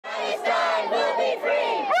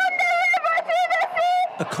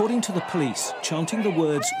According to the police, chanting the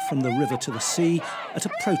words "from the river to the sea" at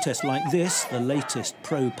a protest like this, the latest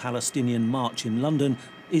pro-Palestinian march in London,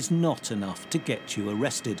 is not enough to get you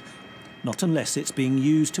arrested. Not unless it's being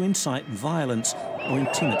used to incite violence or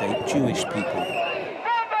intimidate Jewish people.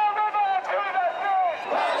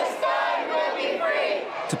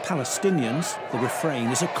 To Palestinians, the refrain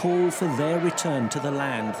is a call for their return to the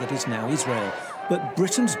land that is now Israel. But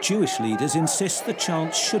Britain's Jewish leaders insist the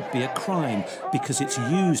chant should be a crime because it's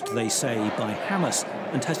used, they say, by Hamas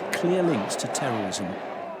and has clear links to terrorism.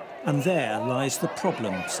 And there lies the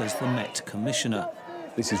problem, says the Met Commissioner.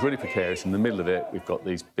 This is really precarious. In the middle of it, we've got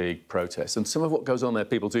these big protests. And some of what goes on there,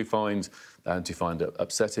 people do find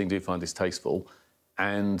upsetting, do find distasteful.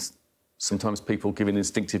 And sometimes people give an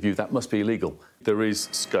instinctive view that must be illegal. There is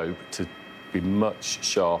scope to be much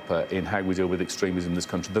sharper in how we deal with extremism in this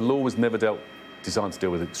country. The law was never designed to deal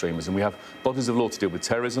with extremism. We have bodies of law to deal with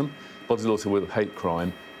terrorism, bodies of law to deal with hate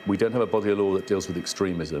crime. We don't have a body of law that deals with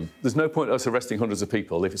extremism. There's no point us arresting hundreds of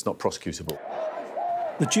people if it's not prosecutable.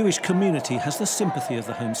 The Jewish community has the sympathy of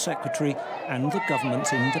the Home Secretary and the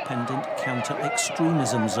government's independent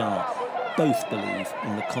counter-extremism czar. Both believe,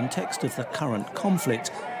 in the context of the current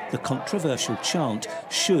conflict, the controversial chant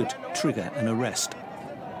should trigger an arrest.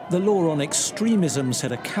 The law on extremism,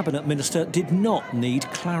 said a cabinet minister, did not need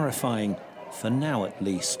clarifying, for now at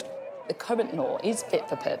least. The current law is fit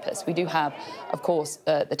for purpose. We do have, of course,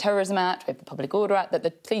 the Terrorism Act, we have the Public Order Act that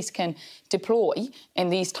the police can deploy in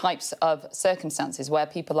these types of circumstances where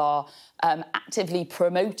people are actively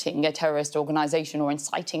promoting a terrorist organisation or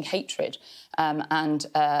inciting hatred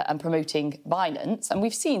and promoting violence. And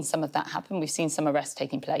we've seen some of that happen. We've seen some arrests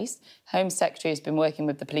taking place. Home Secretary has been working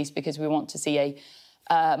with the police because we want to see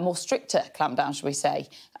a more stricter clampdown, shall we say.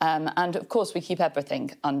 And, of course, we keep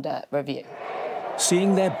everything under review.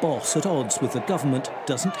 Seeing their boss at odds with the government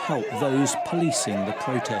doesn't help those policing the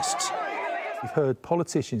protests. We've heard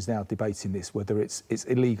politicians now debating this, whether it's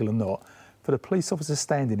illegal or not. For the police officer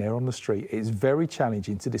standing there on the street, it's very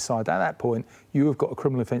challenging to decide at that point you have got a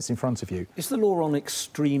criminal offence in front of you. Is the law on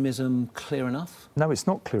extremism clear enough? No, it's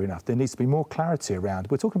not clear enough. There needs to be more clarity around.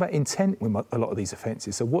 We're talking about intent with a lot of these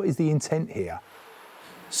offences, so what is the intent here?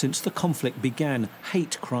 Since the conflict began,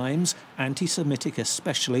 hate crimes, anti-Semitic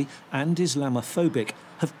especially, and Islamophobic,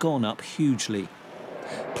 have gone up hugely.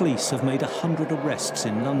 Police have made 100 arrests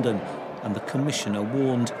in London, and the Commissioner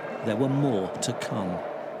warned there were more to come.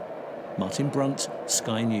 Martin Brunt,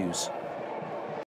 Sky News.